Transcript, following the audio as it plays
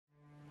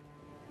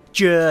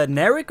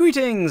Generic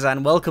greetings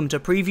and welcome to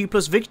Preview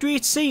Plus Victory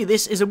at Sea.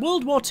 This is a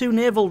World War II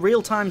naval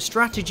real-time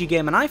strategy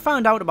game, and I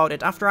found out about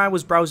it after I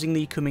was browsing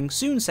the Coming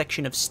Soon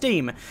section of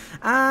Steam,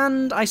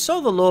 and I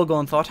saw the logo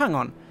and thought, hang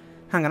on,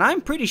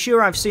 I'm pretty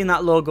sure I've seen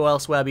that logo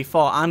elsewhere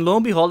before, and lo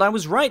and behold I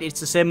was right. It's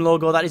the same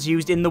logo that is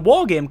used in the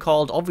war game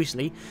called,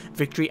 obviously,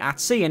 Victory at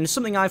Sea, and it's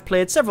something I've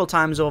played several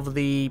times over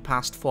the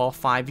past 4 or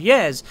 5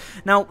 years.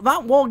 Now,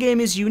 that war game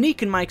is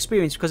unique in my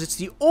experience because it's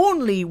the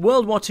only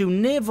World War II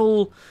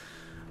naval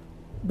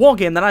war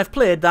game that I've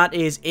played that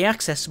is A,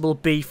 accessible,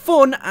 B,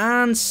 fun,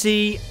 and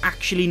C,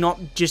 actually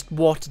not just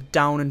watered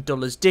down and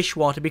dull as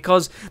dishwater,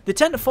 because they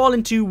tend to fall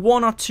into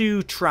one or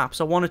two traps,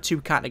 or one or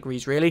two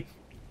categories really.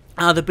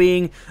 Either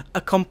being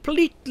a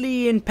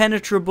completely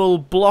impenetrable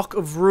block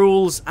of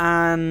rules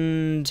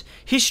and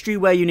history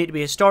where you need to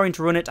be a historian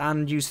to run it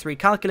and use 3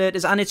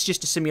 calculators, and it's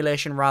just a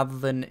simulation rather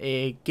than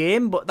a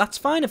game, but that's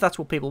fine if that's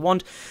what people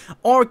want.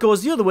 Or it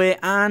goes the other way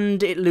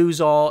and it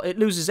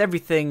loses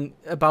everything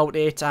about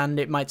it, and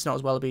it might not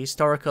as well be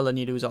historical and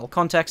you lose all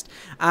context,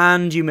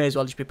 and you may as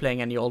well just be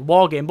playing any old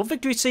war game. But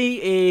Victory at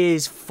Sea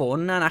is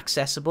fun and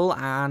accessible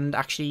and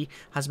actually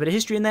has a bit of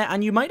history in there,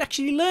 and you might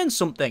actually learn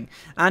something,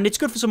 and it's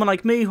good for someone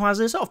like me who has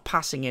a sort of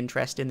passing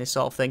interest in this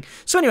sort of thing.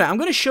 So anyway, I'm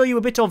going to show you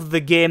a bit of the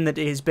game that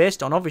it is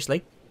based on,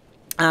 obviously,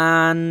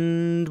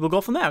 and we'll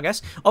go from there, I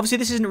guess. Obviously,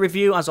 this isn't a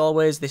review, as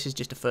always, this is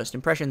just a first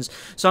impressions.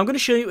 So I'm going to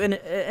show you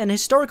an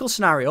historical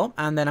scenario,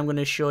 and then I'm going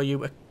to show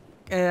you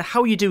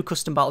how you do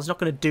custom battles. I'm not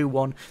going to do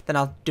one, then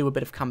I'll do a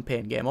bit of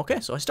campaign game,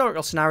 okay? So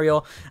historical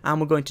scenario, and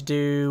we're going to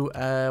do,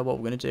 what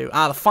we're going to do,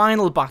 the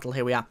final battle,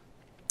 here we are.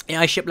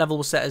 AI ship level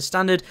was set as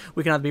standard.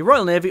 We can either be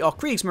Royal Navy or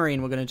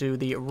Kriegsmarine. We're going to do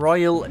the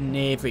Royal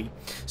Navy.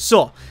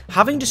 So,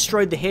 having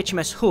destroyed the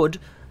HMS Hood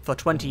for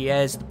 20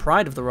 years, the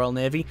pride of the Royal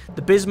Navy,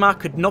 the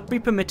Bismarck could not be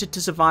permitted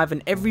to survive,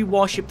 and every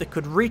warship that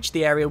could reach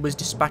the area was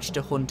dispatched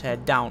to hunt her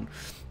down.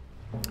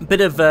 A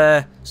bit of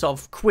a sort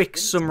of quick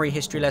summary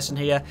history lesson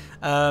here.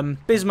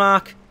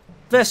 Bismarck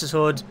versus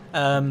Hood.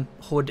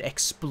 Hood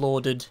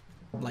exploded,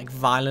 like,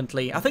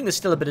 violently. I think there's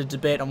still a bit of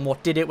debate on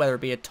what did it, whether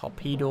it be a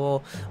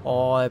torpedo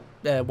or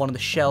one of the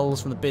shells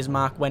from the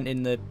Bismarck went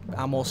in the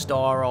ammo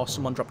store, or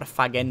someone dropped a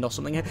fag end or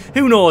something.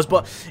 Who knows?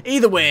 But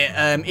either way,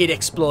 it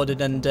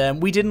exploded,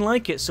 and we didn't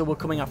like it, so we're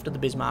coming after the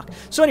Bismarck.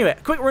 So anyway,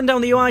 a quick run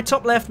down the UI.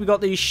 Top left, we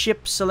got the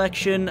ship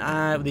selection.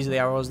 These are the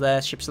arrows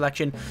there. Ship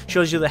selection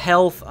shows you the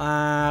health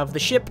of the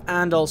ship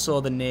and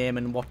also the name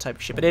and what type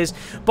of ship it is.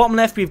 Bottom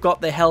left, we've got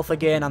the health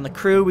again and the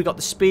crew. We got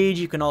the speed.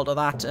 You can alter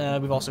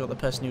that. We've also got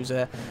the person who's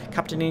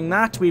captaining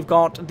that. We've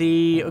got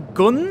the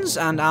guns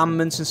and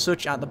armaments and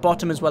such at the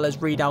bottom, as well as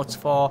readouts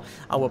for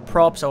our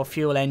props, our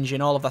fuel engine,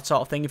 all of that sort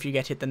of thing. If you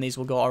get hit, then these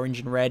will go orange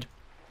and red.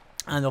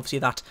 And obviously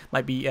that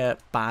might be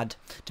bad,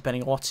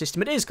 depending on what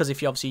system it is, because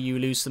if you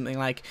lose something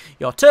like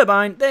your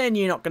turbine, then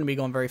you're not going to be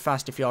going very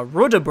fast. If your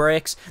rudder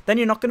breaks, then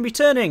you're not going to be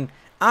turning.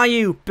 Are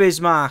you,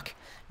 Bismarck?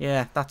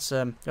 Yeah, that's,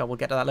 well, we'll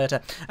get to that later.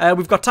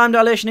 We've got time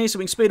dilation here, so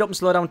we can speed up and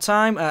slow down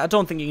time. I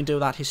don't think you can do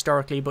that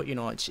historically, but, you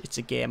know, it's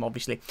a game,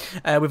 obviously.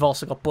 We've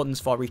also got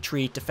buttons for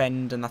retreat,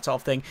 defend, and that sort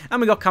of thing.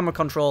 And we've got camera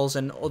controls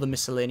and other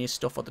miscellaneous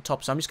stuff at the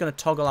top. So I'm just going to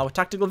toggle our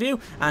tactical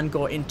view and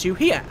go into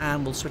here,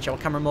 and we'll switch our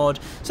camera mode.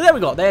 So there we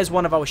go. There's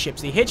one of our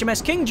ships, the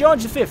HMS King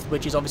George V,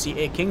 which is obviously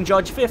a King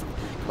George V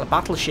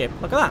battleship.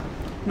 Look at that.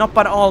 Not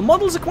bad at all.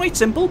 Models are quite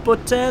simple,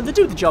 but they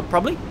do the job,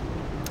 probably.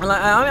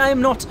 I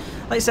am not,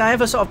 like I say, I have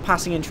a sort of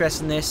passing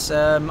interest in this.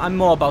 I'm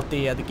more about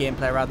the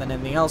gameplay rather than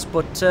anything else,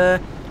 but,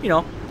 you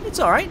know, it's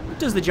alright. It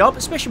does the job,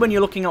 especially when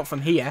you're looking out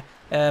from here.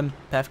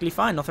 Perfectly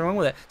fine, nothing wrong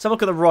with it. Let's have a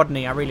look at the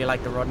Rodney. I really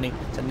like the Rodney.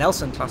 It's a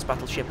Nelson-class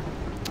battleship.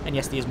 And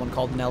yes, there is one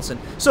called Nelson.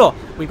 So,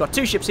 we've got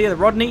 2 ships here, the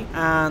Rodney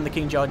and the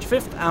King George V,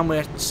 and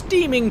we're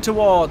steaming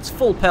towards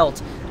full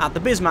pelt at the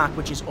Bismarck,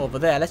 which is over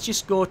there. Let's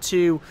just go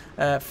to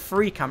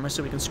free camera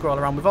so we can scroll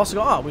around. We've also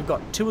got, we've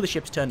got 2 of the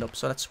ships turned up,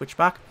 so let's switch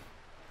back.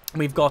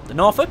 We've got the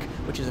Norfolk,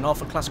 which is a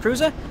Norfolk-class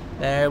cruiser.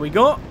 There we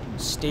go.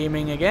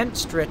 Steaming again,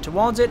 straight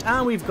towards it.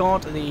 And we've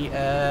got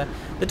the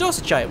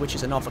Dorsetshire, which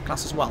is a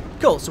Norfolk-class as well.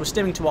 Cool, so we're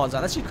steaming towards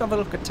that. Let's just have a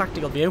look at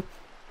tactical view.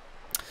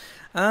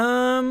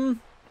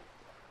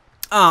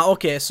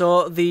 Okay,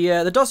 so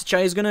the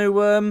Dorsetshire is going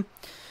to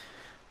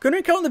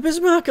encounter the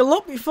Bismarck a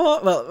lot before...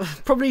 Well,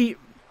 probably,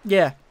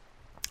 yeah,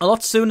 a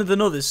lot sooner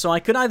than others. So I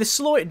could either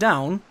slow it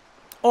down,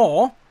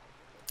 or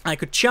I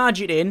could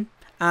charge it in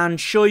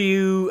and show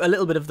you a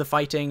little bit of the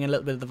fighting, a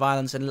little bit of the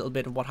violence, and a little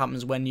bit of what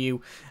happens when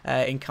you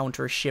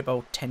encounter a ship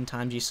about 10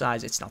 times your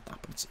size. It's not that,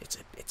 but it's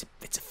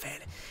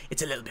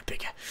a little bit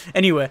bigger.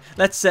 Anyway,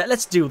 let's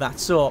do that.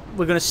 So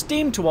we're going to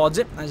steam towards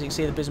it. As you can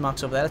see, the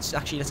Bismarck's over there. Let's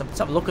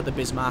have a look at the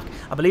Bismarck.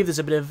 I believe there's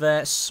a bit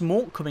of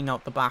smoke coming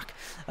out the back.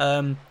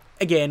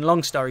 Again,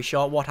 long story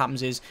short, what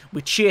happens is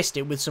we chased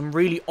it with some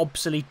really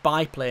obsolete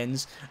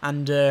biplanes,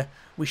 and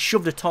we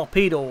shoved a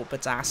torpedo up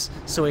its ass,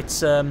 so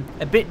it's a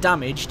bit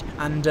damaged,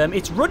 and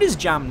its rudder's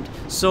jammed.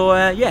 So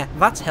yeah,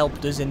 that's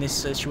helped us in this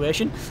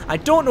situation. I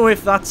don't know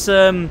if that's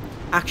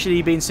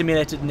actually been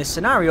simulated in this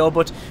scenario,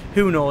 but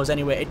who knows.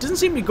 Anyway, it doesn't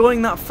seem to be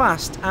going that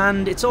fast,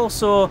 and it's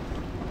also,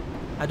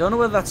 I don't know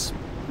whether that's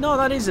No,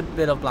 that is a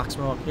bit of black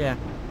smoke, yeah.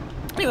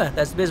 Anyway,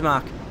 there's the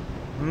Bismarck.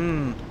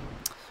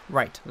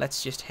 Right,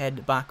 let's just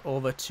head back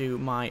over to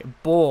my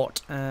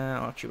boat.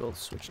 Actually, we'll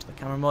switch to the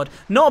camera mode.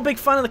 Not a big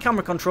fan of the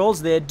camera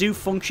controls. They do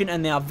function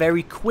and they are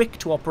very quick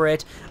to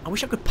operate. I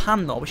wish I could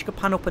pan though. I wish I could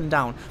pan up and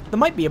down. There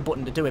might be a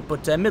button to do it,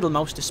 but middle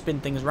mouse to spin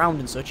things around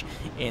and such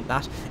ain't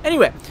that.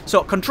 Anyway,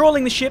 so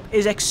controlling the ship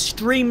is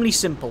extremely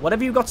simple.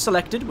 Whatever you've got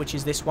selected, which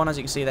is this one, as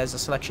you can see, there's a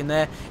selection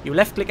there. You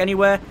left click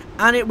anywhere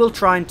and it will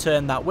try and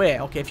turn that way.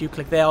 Okay, if you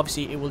click there,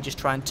 obviously it will just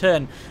try and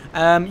turn.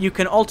 You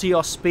can alter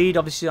your speed.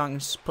 Obviously, I can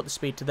just put the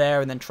speed to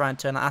there and then try and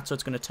turn that, so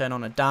it's going to turn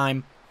on a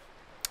dime.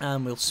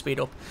 And we'll speed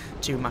up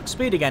to max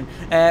speed again.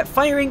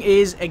 Firing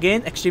is,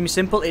 again, extremely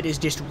simple. It is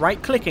just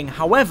right-clicking.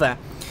 However,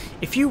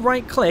 if you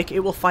right-click,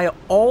 it will fire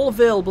all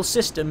available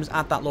systems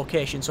at that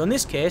location. So in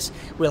this case,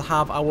 we'll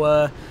have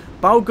our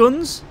bow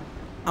guns,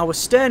 our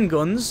stern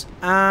guns,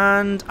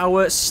 and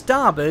our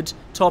starboard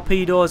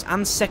torpedoes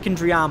and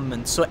secondary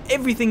armament. So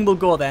everything will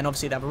go there, and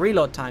obviously they have a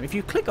reload time. If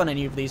you click on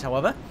any of these,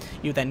 however,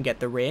 you then get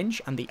the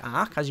range and the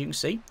arc, as you can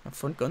see, of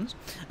front guns.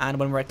 And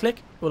when we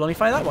right-click, we'll only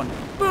fire that one.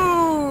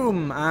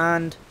 Boom!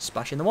 And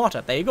splash in the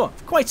water. There you go.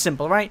 Quite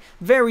simple, right?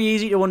 Very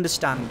easy to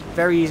understand.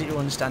 Very easy to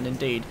understand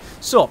indeed.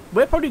 So,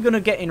 we're probably going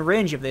to get in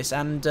range of this,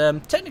 and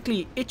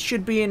technically it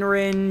should be in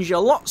range a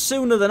lot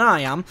sooner than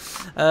I am,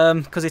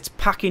 because it's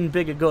packing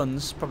bigger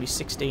guns, probably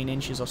 16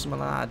 inches or something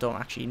like that. I don't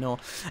actually know.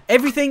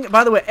 Everything,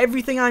 by the way,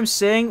 everything I'm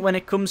saying when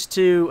it comes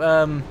to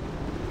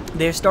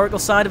the historical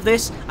side of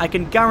this, I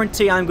can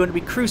guarantee I'm going to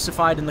be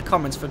crucified in the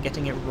comments for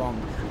getting it wrong.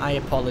 I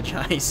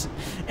apologise.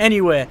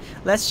 Anyway,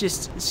 let's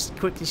just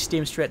quickly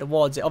steam straight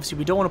towards it. Obviously,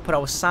 we don't want to put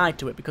our side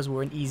to it because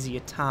we're an easier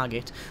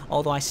target.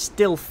 Although I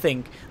still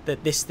think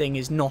that this thing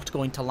is not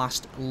going to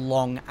last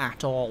long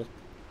at all.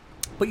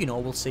 But, you know,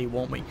 we'll see,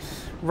 won't we?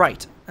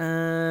 Right.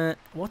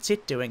 What's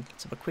it doing?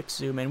 Let's have a quick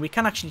zoom in. We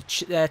can actually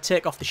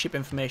take off the ship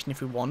information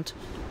if we want.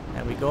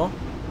 There we go.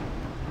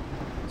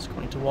 It's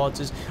going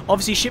towards us.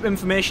 Obviously, ship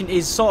information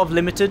is sort of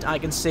limited. I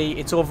can see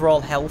its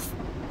overall health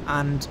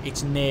and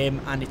its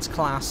name and its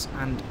class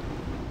and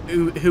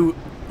who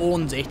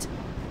owns it.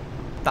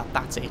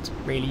 That's it,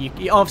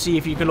 really. Obviously,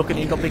 if you can look at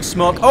it, you've got big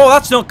smoke. Oh,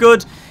 that's not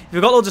good. If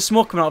you've got loads of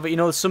smoke coming out of it, you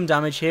know there's some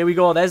damage. Here we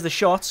go. There's the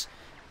shots.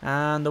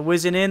 And the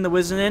whizzing in, the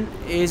whizzing in.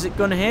 Is it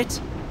going to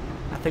hit?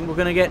 I think we're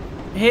going to get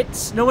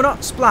hit. No, we're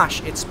not.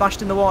 Splash. It's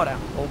splashed in the water.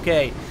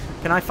 Okay.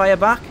 Can I fire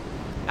back?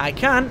 I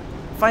can.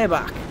 Fire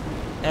back.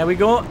 There we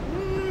go.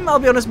 I'll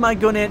be honest, my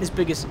gun ain't as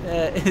big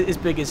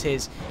as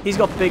his. He's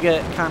got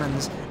bigger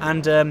cannons,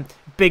 and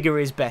bigger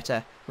is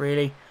better,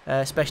 really,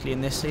 especially in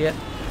this here.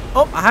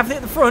 Oh, I have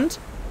hit the front.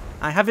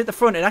 I have hit the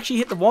front. It actually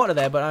hit the water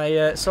there, but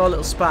I saw a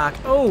little spark.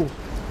 Oh,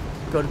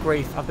 good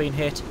grief, I've been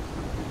hit.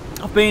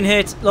 I've been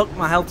hit. Look,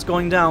 my health's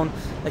going down.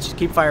 Let's just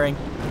keep firing.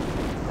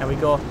 There we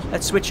go.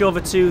 Let's switch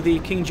over to the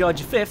King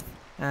George V.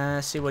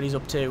 See what he's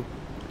up to.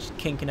 Just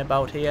kinking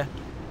about here.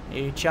 Are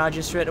you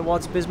charging straight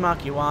towards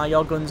Bismarck? You are.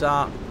 Your guns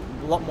are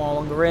a lot more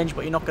longer range,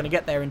 but you're not going to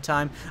get there in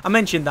time. I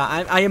mentioned that.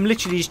 I am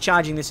literally just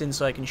charging this in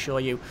so I can show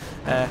you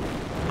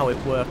how it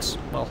works.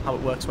 Well, how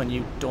it works when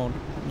you don't,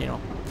 you know,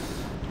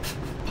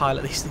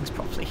 pilot these things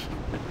properly.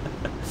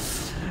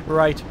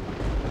 Right.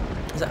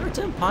 Is that a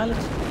return pilot?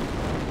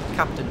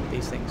 Captain of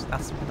these things.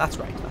 That's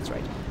right. That's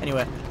right.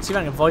 Anyway, let's see if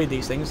I can avoid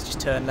these things. Just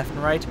turn left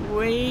and right.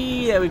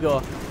 Whee! There we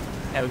go.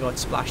 There we go.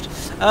 It's splashed.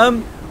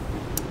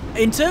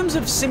 In terms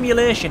of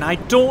simulation, I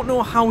don't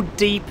know how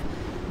deep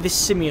this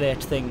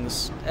simulates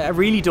things. I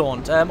really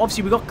don't.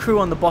 Obviously, we've got crew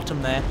on the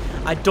bottom there.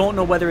 I don't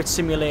know whether it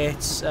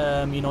simulates,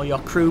 you know, your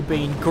crew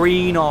being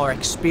green or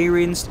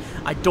experienced.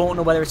 I don't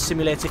know whether it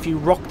simulates if you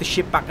rock the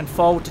ship back and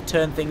forward to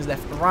turn things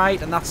left and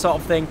right and that sort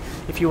of thing.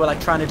 If you were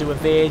like trying to do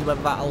evade,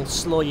 whether that'll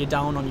slow you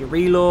down on your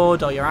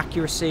reload or your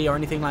accuracy or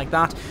anything like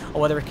that, or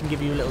whether it can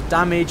give you a little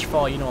damage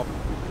for, you know,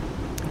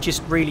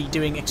 just really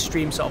doing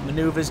extreme sort of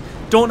maneuvers.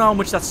 Don't know how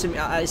much that's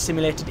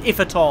simulated,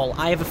 if at all.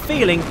 I have a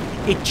feeling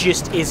it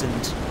just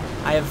isn't.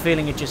 I have a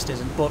feeling it just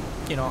isn't, but,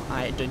 you know,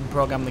 I didn't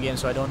program the game,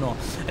 so I don't know.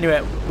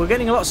 Anyway, we're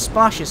getting a lot of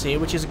splashes here,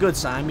 which is a good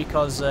sign,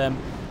 because,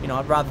 you know,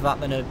 I'd rather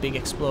that than a big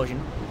explosion.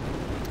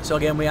 So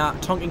again, we are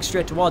tonking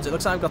straight towards it.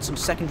 Looks like I've got some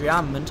secondary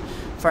armament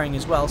firing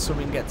as well, so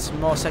we can get some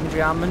more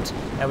secondary armament.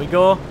 There we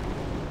go.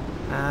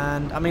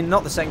 And, I mean,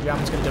 not the secondary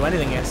armament's going to do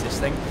anything against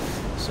this thing.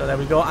 So there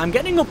we go. I'm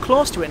getting up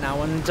close to it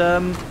now, and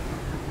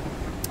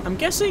I'm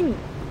guessing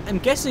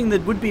there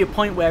would be a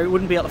point where it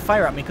wouldn't be able to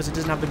fire at me because it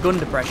doesn't have the gun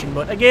depression,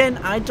 but again,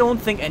 I don't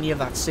think any of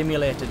that's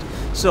simulated.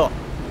 So,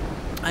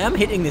 I am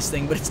hitting this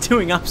thing, but it's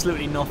doing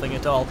absolutely nothing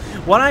at all.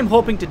 What I'm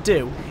hoping to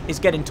do is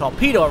get in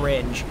torpedo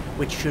range,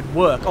 which should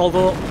work,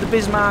 although the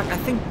Bismarck, I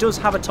think, does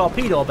have a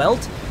torpedo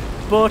belt,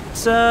 but,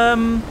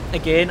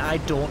 again, I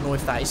don't know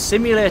if that is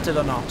simulated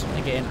or not.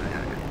 Again,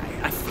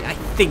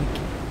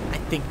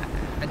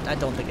 I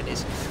don't think it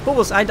is. But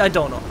we'll see. I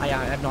don't know. I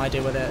have no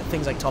idea whether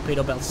things like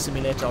torpedo belts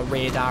simulate or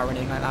radar or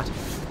anything like that.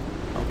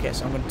 Okay,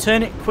 so I'm going to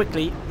turn it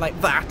quickly like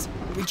that.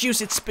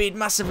 Reduce its speed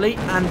massively.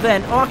 And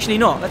then... Oh, actually,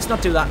 no. Let's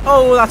not do that.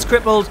 Oh, that's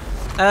crippled.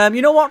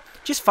 You know what?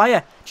 Just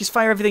fire. Just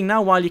fire everything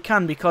now while you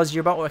can because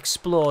you're about to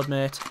explode,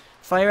 mate.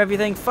 Fire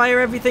everything, fire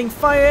everything,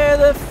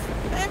 fire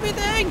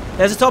everything!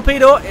 There's a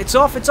torpedo! It's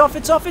off, it's off,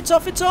 it's off, it's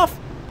off, it's off!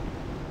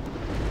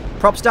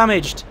 Props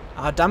damaged.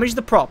 I damaged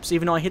the props,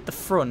 even though I hit the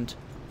front.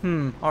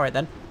 Alright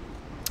then.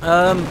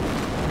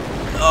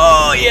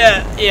 Oh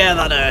yeah,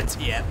 that hurt.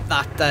 Yeah,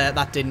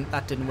 that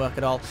didn't work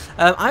at all.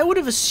 I would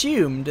have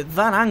assumed at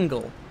that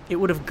angle it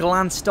would have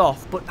glanced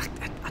off, but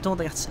I don't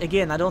think that's,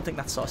 again, I don't think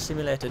that's sort of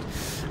simulated.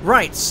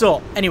 Right,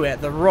 so anyway,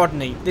 the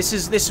Rodney. This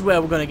is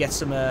where we're going to get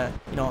some,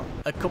 you know,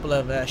 a couple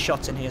of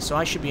shots in here. So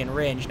I should be in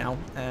range now.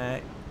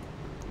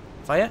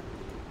 Fire?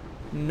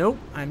 Nope,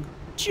 I'm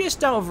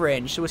just out of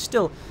range, so we're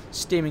still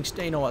steaming.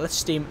 You know what? Let's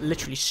steam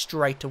literally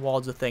straight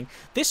towards the thing.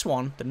 This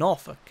one, the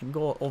Norfolk, can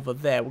go over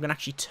there. We're going to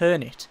actually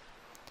turn it.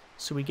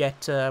 So we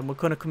get, we're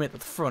going to come in at the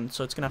front,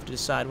 so it's going to have to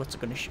decide what's it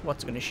going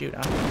to shoot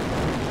at.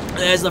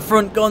 There's the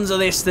front guns of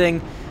this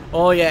thing.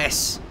 Oh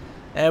yes,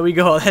 there we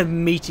go. They're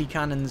meaty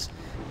cannons,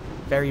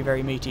 very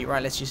very meaty.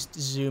 Right, let's just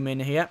zoom in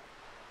here.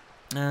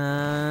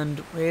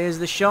 And here's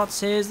the shots.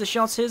 Here's the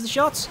shots. Here's the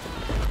shots.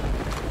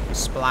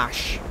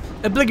 Splash.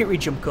 Obligatory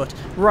jump cut.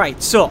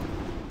 Right, so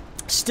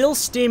still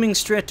steaming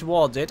straight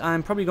towards it.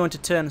 I'm probably going to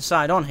turn the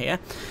side on here,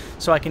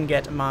 so I can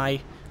get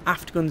my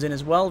aft guns in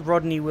as well.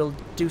 Rodney will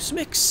do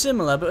something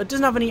similar, but it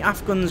doesn't have any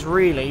aft guns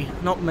really.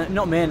 Not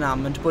main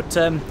armament, but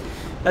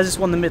there's this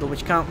one in the middle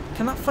which can't.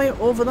 Can that fire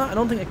over that? I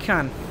don't think it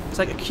can. It's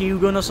like a Q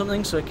gun or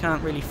something, so it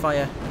can't really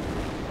fire.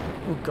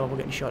 Oh god, we're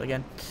getting shot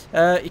again.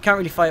 You can't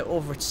really fire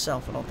over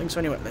itself, I don't think so.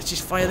 Anyway, let's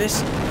just fire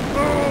this.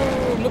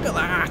 Oh, look at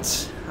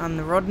that! And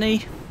the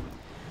Rodney.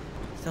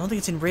 I don't think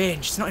it's in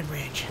range. It's not in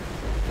range.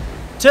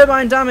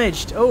 Turbine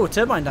damaged. Oh,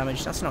 turbine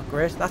damaged. That's not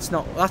great. That's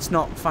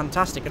not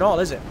fantastic at all,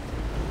 is it?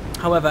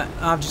 However,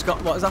 I've just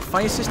got, what is that,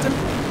 fire system?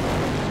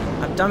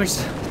 I've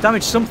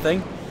damaged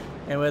something.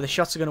 Anyway, the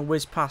shots are going to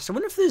whiz past. I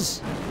wonder if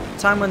there's a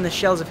time when the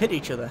shells have hit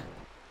each other.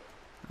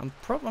 I'm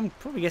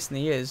probably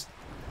guessing there is.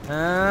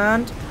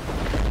 And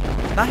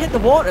that hit the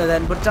water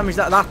then, but damaged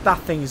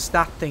that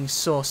thing's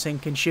so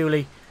sinking,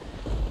 surely.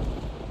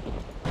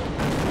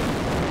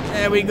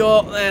 There we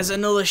go. There's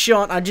another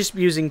shot. I'm just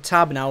using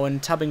tab now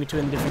and tabbing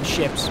between the different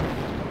ships,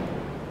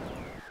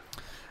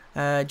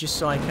 just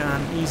so I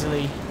can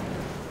easily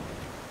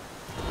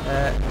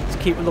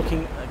keep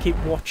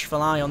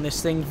watchful eye on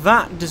this thing.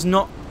 That does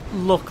not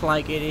look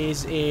like it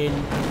is in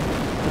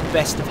the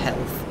best of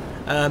health.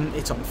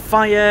 It's on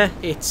fire.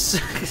 It's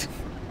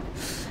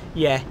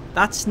yeah,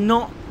 that's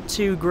not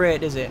too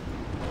great, is it?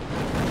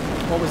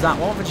 What was that?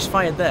 What have I just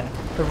fired there?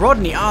 The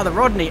Rodney. Ah, the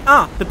Rodney.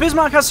 Ah, the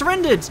Bismarck has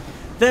surrendered.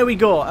 There we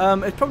go.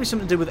 It's probably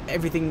something to do with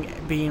everything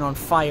being on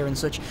fire and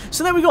such.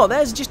 So there we go.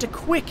 There's just a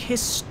quick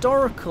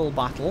historical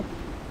battle.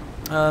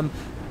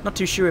 Not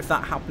too sure if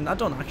that happened. I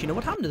don't actually know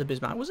what happened to the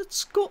Bismarck. Was it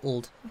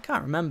scuttled? I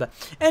can't remember.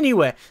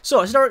 Anyway,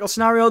 so historical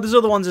scenario. There's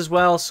other ones as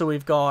well. So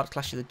we've got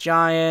Clash of the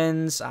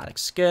Giants, Arctic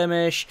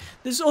Skirmish.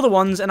 There's other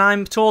ones, and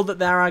I'm told that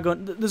there's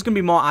going to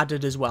be more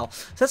added as well.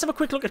 So let's have a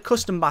quick look at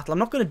custom battle. I'm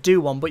not going to do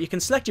one, but you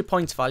can select your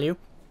points value.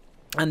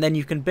 And then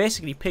you can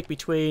basically pick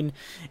between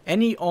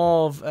any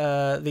of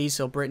these,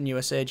 so Britain,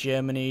 USA,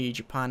 Germany,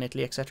 Japan,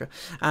 Italy, etc.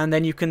 And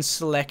then you can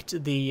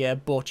select the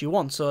boat you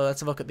want. So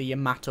let's have a look at the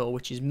Yamato,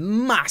 which is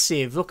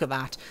massive. Look at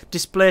that.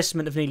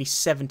 Displacement of nearly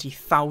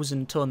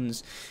 70,000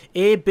 tons.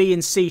 A, B,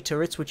 and C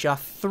turrets, which are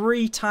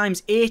 3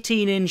 times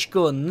 18-inch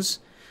guns.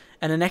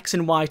 And an X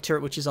and Y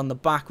turret, which is on the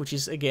back, which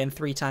is, again,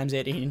 3 times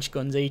 18-inch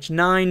guns each.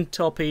 9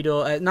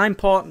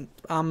 port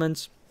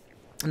armaments.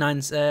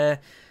 9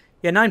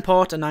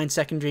 port and 9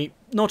 secondary.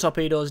 No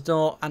torpedoes,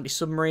 no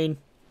anti-submarine,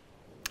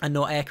 and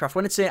no aircraft.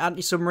 When it's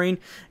anti-submarine,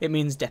 it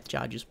means depth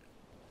charges.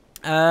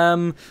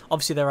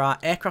 Obviously, there are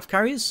aircraft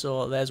carriers,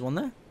 so there's one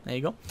there. There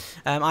you go.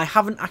 I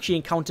haven't actually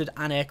encountered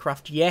an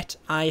aircraft yet.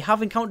 I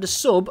have encountered a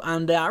sub,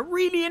 and they are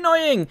really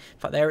annoying. In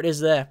fact, there it is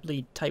there.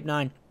 Bleed Type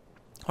 9.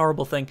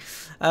 Horrible thing.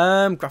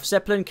 Graf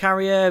Zeppelin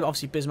carrier.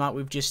 Obviously, Bismarck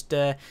we've just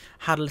had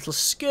a little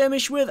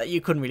skirmish with.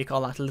 You couldn't really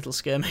call that a little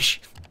skirmish.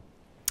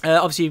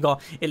 Obviously, you've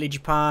got Italy,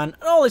 Japan,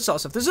 and all this sort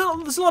of stuff. There's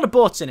a lot of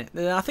boats in it.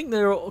 I think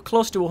there are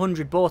close to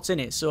 100 boats in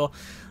it, so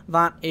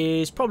that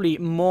is probably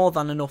more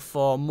than enough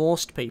for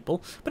most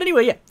people. But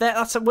anyway, yeah,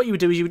 that's what you would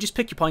do, is you would just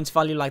pick your points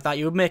value like that.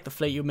 You would make the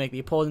fleet, you would make the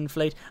opposing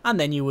fleet, and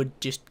then you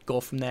would just go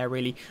from there,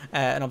 really.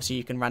 And obviously,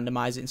 you can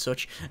randomise it and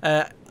such.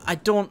 I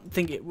don't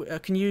think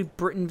it... can you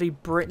Britain v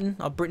Britain?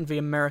 Or Britain v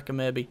America,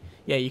 maybe?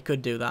 Yeah, you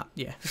could do that,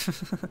 yeah.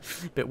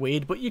 Bit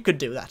weird, but you could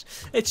do that.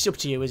 It's up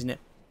to you, isn't it?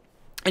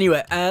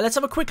 Anyway, let's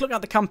have a quick look at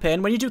the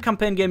campaign. When you do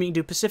campaign gaming, you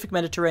can do Pacific,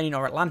 Mediterranean,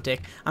 or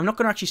Atlantic. I'm not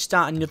going to actually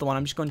start another one.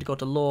 I'm just going to go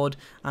to load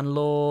and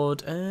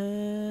load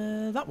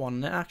that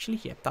one, actually.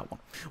 Yeah, that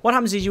one. What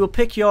happens is you will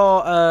pick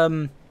your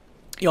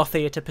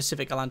theatre,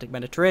 Pacific, Atlantic,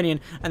 Mediterranean,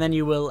 and then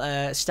you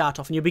will start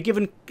off, and you'll be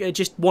given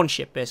just one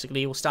ship,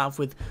 basically. You will start off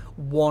with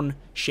one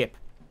ship.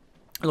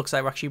 It looks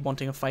like we're actually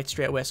wanting a fight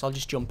straight away, so I'll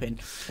just jump in.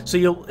 So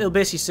it'll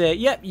basically say,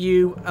 yep,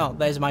 oh,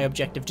 there's my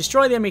objective.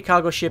 Destroy the enemy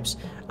cargo ships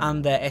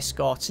and their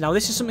escorts. Now,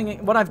 this is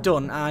something, what I've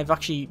done, I've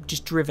actually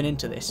just driven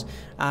into this,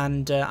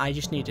 and I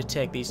just need to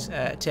take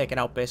it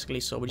out,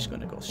 basically, so we're just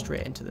going to go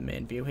straight into the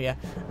main view here,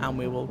 and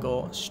we will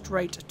go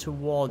straight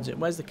towards it.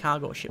 Where's the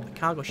cargo ship? The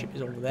cargo ship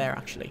is over there,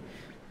 actually.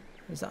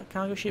 Is that a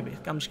cargo ship?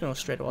 I'm just going to go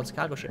straight towards the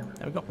cargo ship.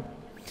 There we go.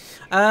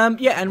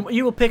 Yeah, and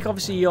you will pick,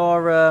 obviously,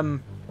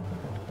 your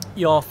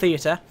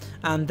theatre,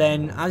 and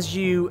then as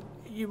you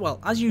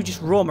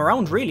just roam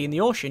around really in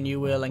the ocean,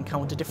 you will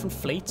encounter different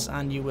fleets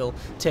and you will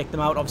take them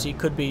out. Obviously it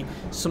could be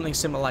something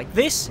similar like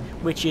this,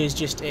 which is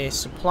just a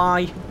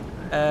supply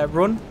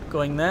run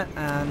going there,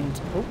 and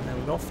oh, there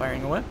we go,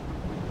 firing away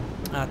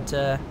at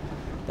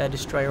their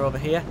destroyer over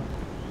here.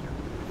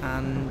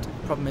 And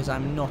the problem is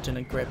I'm not in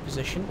a great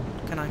position.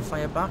 Can I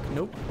fire back?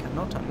 Nope, I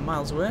cannot. I'm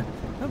miles away.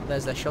 Oh,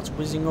 there's their shots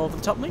whizzing over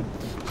the top of me.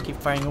 Just keep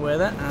firing away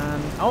there.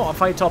 And oh, I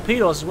fired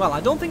torpedoes as well. I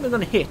don't think they're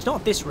going to hit. Not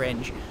at this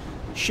range.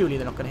 Surely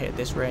they're not going to hit at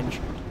this range.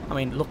 I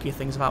mean, luckier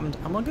things have happened.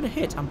 I'm not going to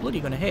hit. I'm bloody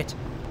going to hit.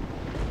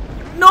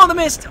 No, they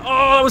missed!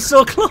 Oh, that was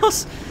so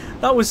close!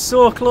 That was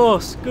so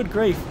close. Good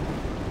grief.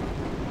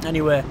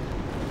 Anyway,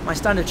 my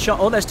standard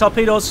shot. Oh, there's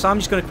torpedoes, so I'm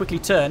just going to quickly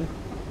turn.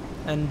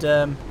 And,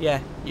 yeah,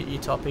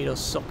 your torpedoes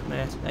suck,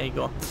 mate. There you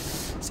go.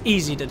 It's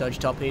easy to dodge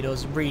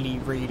torpedoes. Really,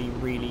 really,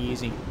 really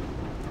easy.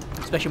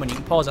 Especially when you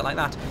can pause it like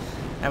that.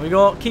 There we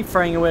go. Keep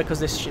firing away because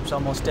this ship's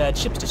almost dead.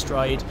 Ship's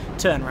destroyed.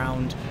 Turn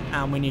around.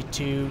 And we need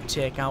to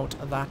take out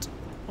that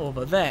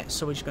over there.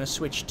 So we're just going to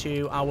switch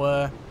to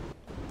our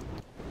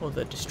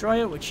other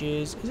destroyer, which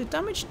is it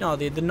damaged? No,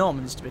 the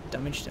Norman's a bit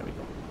damaged. There we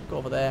go. Go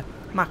over there.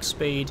 Max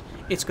speed.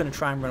 It's going to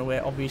try and run away,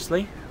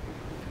 obviously.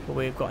 But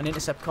we've got an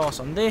intercept course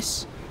on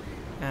this.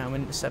 And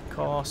we'll intercept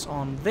course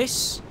on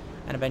this,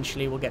 and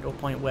eventually we'll get to a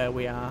point where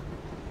we are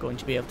going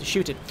to be able to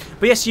shoot it.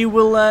 But yes, you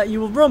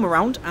will roam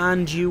around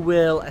and you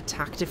will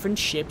attack different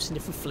ships and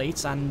different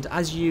fleets, and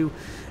as you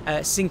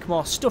sink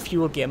more stuff, you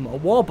will get more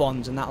war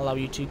bonds, and that'll allow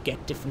you to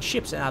get different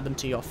ships and add them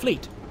to your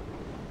fleet.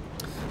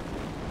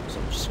 So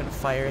I'm just going to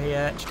fire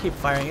here. Just keep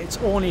firing. It's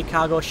only a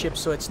cargo ship,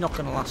 so it's not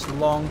going to last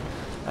long.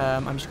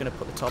 I'm just going to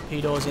put the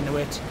torpedoes into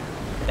it.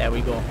 There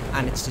we go,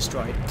 and it's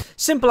destroyed.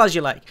 Simple as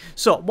you like.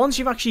 So once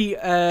you've actually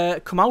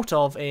come out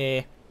of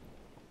a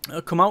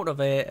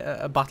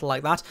battle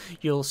like that,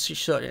 you'll see,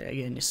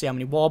 again, you see how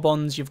many war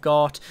bonds you've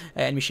got,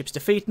 enemy ships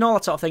defeat, and all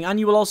that sort of thing. And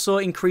you will also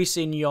increase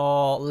in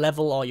your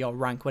level or your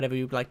rank, whatever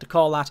you'd like to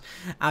call that,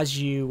 as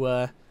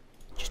you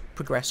just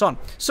progress on.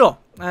 So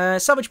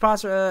salvage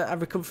parts I've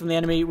recovered from the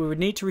enemy. We would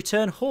need to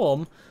return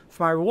home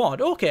for my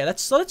reward. Okay,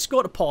 let's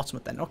go to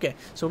Portsmouth then. Okay,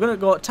 so we're going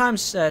to go at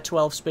times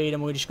 12 speed,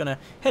 and we're just going to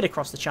head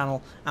across the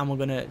channel, and we're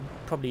going to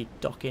probably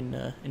dock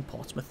in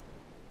Portsmouth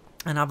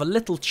and have a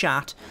little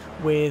chat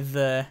with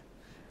the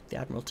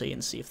Admiralty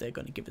and see if they're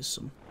going to give us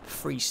some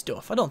free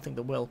stuff. I don't think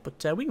they will,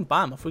 but we can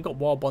buy them. If we've got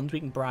war bonds, we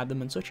can bribe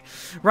them and such.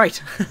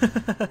 Right.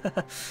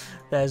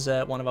 There's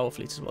one of our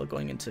fleets as well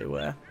going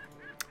into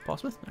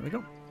Portsmouth. There we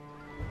go.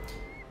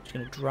 Just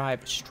going to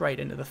drive straight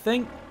into the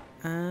thing,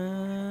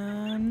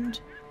 and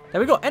there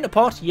we go. Enter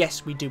port.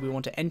 Yes, we do. We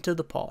want to enter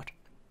the port.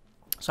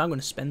 So I'm going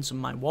to spend some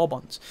of my war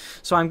bonds.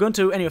 So I'm going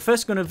to, anyway,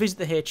 first going to visit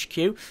the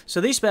HQ.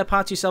 So these spare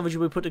parts you salvage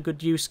will be put to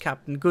good use,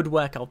 Captain. Good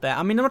work out there.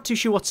 I mean, I'm not too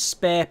sure what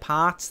spare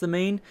parts they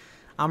mean.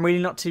 I'm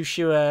really not too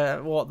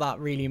sure what that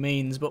really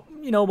means. But,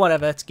 you know,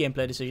 whatever. It's a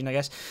gameplay decision, I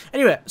guess.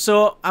 Anyway,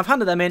 so I've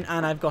handed them in,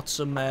 and I've got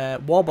some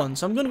war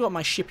bonds. So I'm going to go to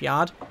my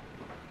shipyard.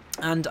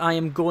 And I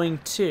am going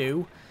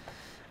to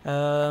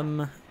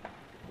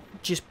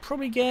just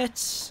probably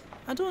get...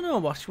 I don't know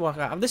what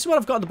I have. This is what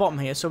I've got at the bottom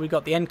here. So we've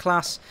got the N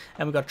class,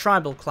 and we've got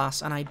tribal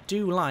class, and I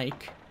do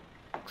like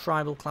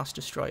tribal class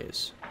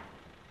destroyers.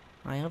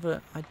 I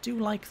do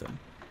like them.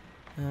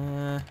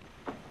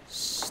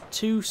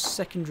 2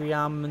 secondary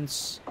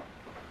armaments,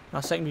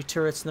 secondary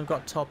turrets, and they've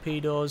got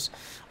torpedoes.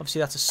 Obviously,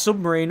 that's a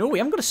submarine. Oh, we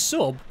haven't got a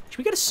sub. Should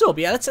we get a sub?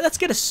 Yeah, let's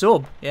get a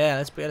sub.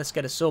 Yeah, let's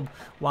get a sub.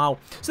 Wow.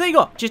 So there you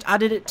go. Just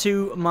added it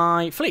to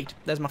my fleet.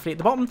 There's my fleet at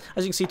the bottom.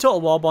 As you can see,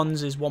 total war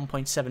bonds is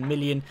 1.7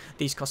 million.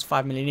 These cost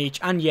 5 million each.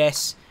 And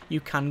yes, you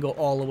can go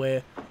all the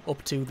way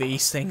up to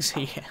these things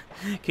here.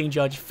 King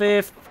George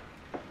V,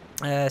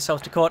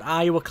 South Dakota,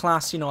 Iowa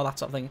class, you know, that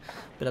sort of thing.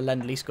 Bit of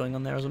Lend-Lease going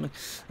on there or something.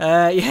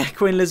 Yeah,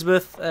 Queen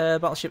Elizabeth,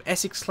 Battleship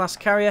Essex class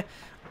carrier.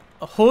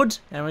 A hood.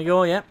 There we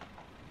go, yeah.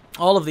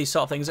 All of these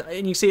sort of things, and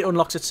you can see it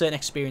unlocks at certain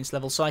experience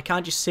levels, so I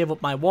can't just save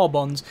up my war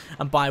bonds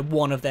and buy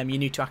one of them. You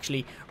need to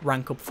actually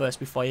rank up first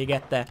before you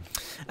get there.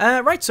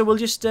 Right, so we'll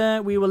just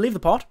we will leave the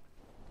port,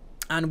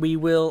 and we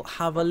will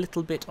have a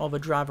little bit of a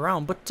drive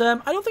around. But I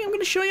don't think I'm going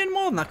to show you any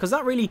more than that, because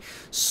that really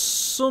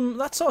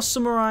that sort of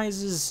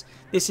summarises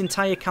this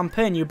entire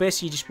campaign. You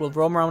basically just will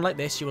roam around like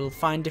this. You will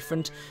find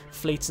different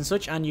fleets and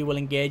such, and you will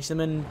engage them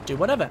and do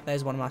whatever.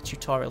 There's one of my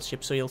tutorial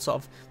ships, so you'll sort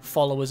of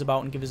follow us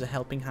about and give us a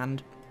helping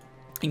hand.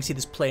 You can see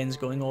there's planes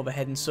going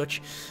overhead and such.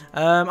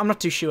 I'm not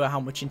too sure how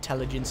much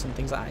intelligence and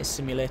things like that is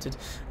simulated.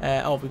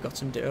 Oh, we've got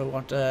some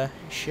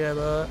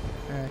Cherbourg,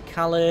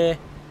 Calais.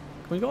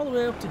 Can we go all the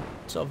way up to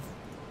sort of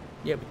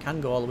Yeah, we can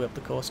go all the way up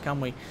the coast,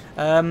 can we?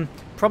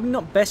 Probably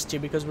not best to,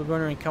 because we're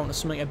going to encounter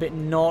something a bit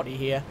naughty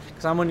here.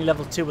 Because I'm only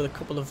level 2 with a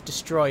couple of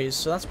destroyers,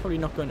 so that's probably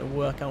not going to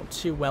work out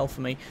too well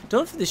for me. Don't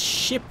know if this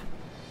ship...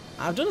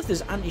 I don't know if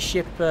there's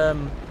anti-ship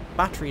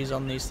batteries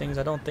on these things.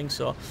 I don't think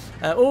so.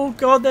 Oh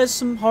god, there's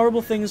some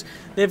horrible things.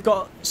 They've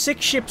got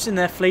 6 ships in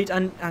their fleet,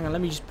 and hang on, let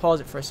me just pause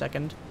it for a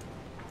second.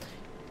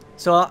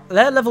 So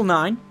they're level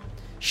 9.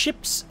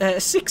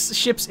 6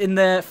 ships in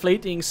their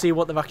fleet. You can see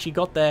what they've actually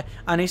got there,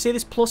 and you see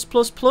this plus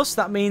plus plus,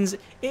 that means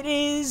it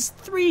is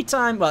 3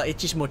 times, well,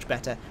 it's just much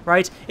better,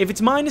 right? If it's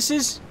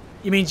minuses,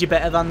 it means you're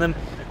better than them,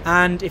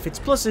 and if it's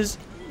pluses,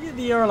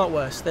 you're a lot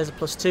worse. There's a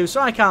 +2,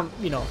 so I can't,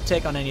 you know,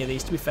 take on any of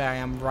these. To be fair, I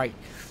am right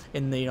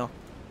in the, you know,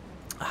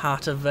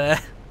 heart of the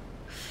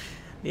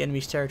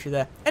enemy's territory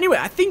there. Anyway,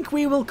 I think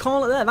we will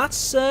call it there.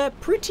 That's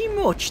pretty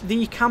much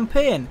the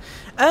campaign.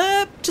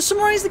 To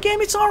summarise the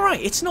game, it's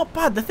alright. It's not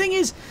bad. The thing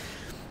is,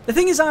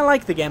 I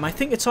like the game. I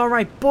think it's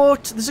alright,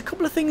 but there's a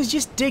couple of things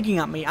just digging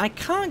at me. I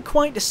can't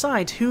quite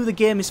decide who the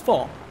game is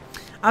for.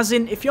 As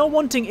in, if you're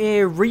wanting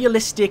a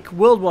realistic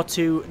World War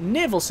II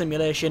naval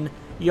simulation,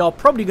 you're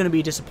probably going to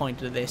be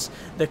disappointed at this.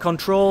 The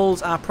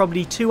controls are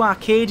probably too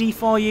arcadey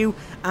for you,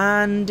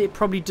 and it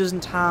probably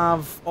doesn't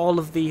have all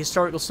of the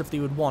historical stuff that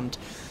you would want.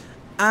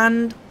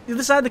 And the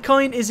other side of the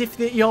coin is if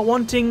you're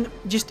wanting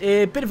just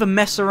a bit of a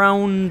mess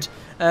around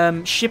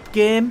ship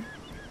game,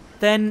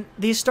 then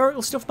the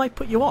historical stuff might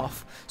put you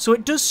off. So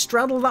it does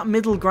straddle that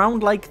middle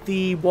ground like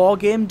the war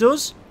game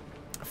does,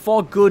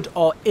 for good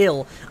or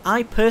ill.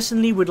 I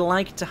personally would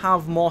like to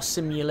have more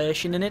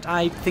simulation in it.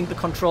 I think the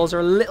controls are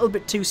a little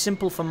bit too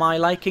simple for my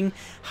liking.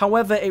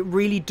 However, it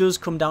really does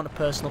come down to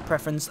personal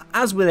preference,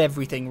 as with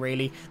everything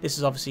really. This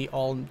is obviously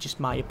all just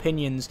my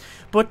opinions.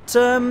 But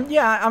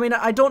yeah, I mean,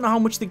 I don't know how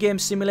much the game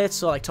simulates,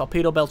 so like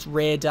torpedo belts,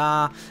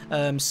 radar,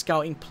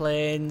 scouting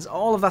planes,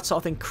 all of that sort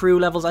of thing, crew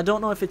levels. I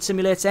don't know if it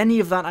simulates any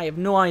of that. I have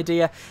no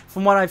idea.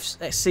 From what I've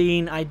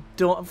seen, I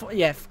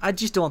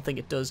just don't think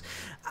it does.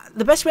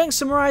 The best way I can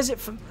summarise it,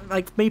 for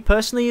like me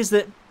personally, is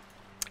that,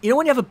 you know,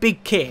 when you have a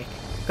big cake,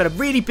 you've got a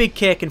really big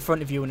cake in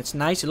front of you, and it's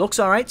nice, it looks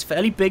alright, it's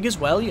fairly big as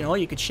well, you know,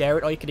 you could share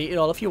it or you could eat it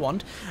all if you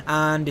want,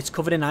 and it's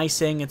covered in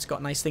icing, it's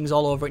got nice things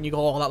all over it, and you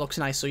go, oh, that looks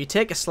nice. So you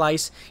take a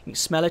slice, you can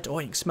smell it, oh,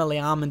 you can smell the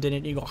almond in it,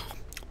 and you go,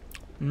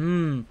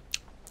 mmm,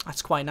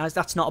 that's quite nice.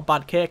 That's not a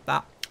bad cake,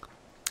 that.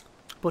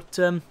 But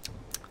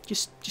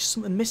just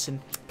something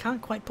missing.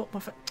 Can't quite put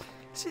my...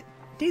 It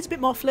needs a bit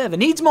more flavour,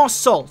 needs more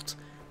salt.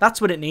 That's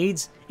what it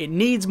needs. It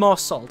needs more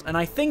salt. And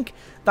I think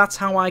that's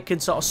how I can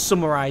sort of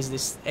summarise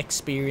this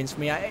experience for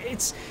me.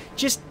 It's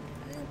just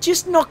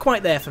not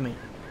quite there for me.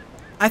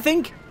 I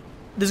think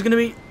there's going to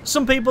be...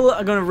 some people that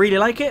are going to really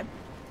like it.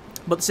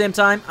 But at the same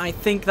time, I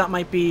think that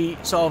might be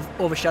sort of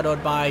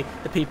overshadowed by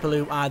the people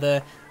who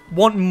either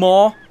want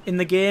more in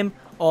the game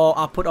or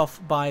are put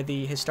off by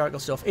the historical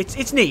stuff.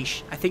 It's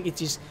niche. I think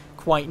it is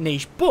quite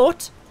niche.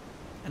 But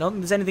I don't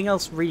think there's anything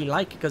else really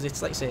like it, because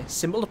it's, like I say,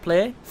 simple to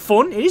play,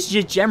 fun. It is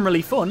just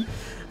generally fun,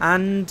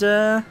 and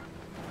it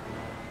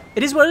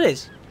is what it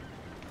is.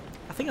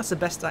 I think that's the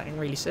best I can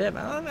really say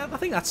about it. I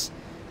think that's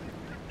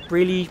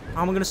really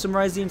how I'm going to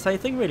summarise the entire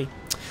thing, really.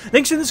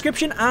 Links in the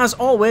description, as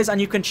always,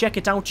 and you can check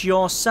it out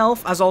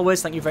yourself. As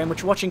always, thank you very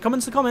much for watching.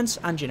 Comments,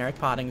 and generic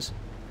partings.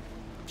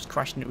 Just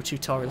crashed into a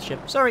tutorial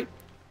ship. Sorry.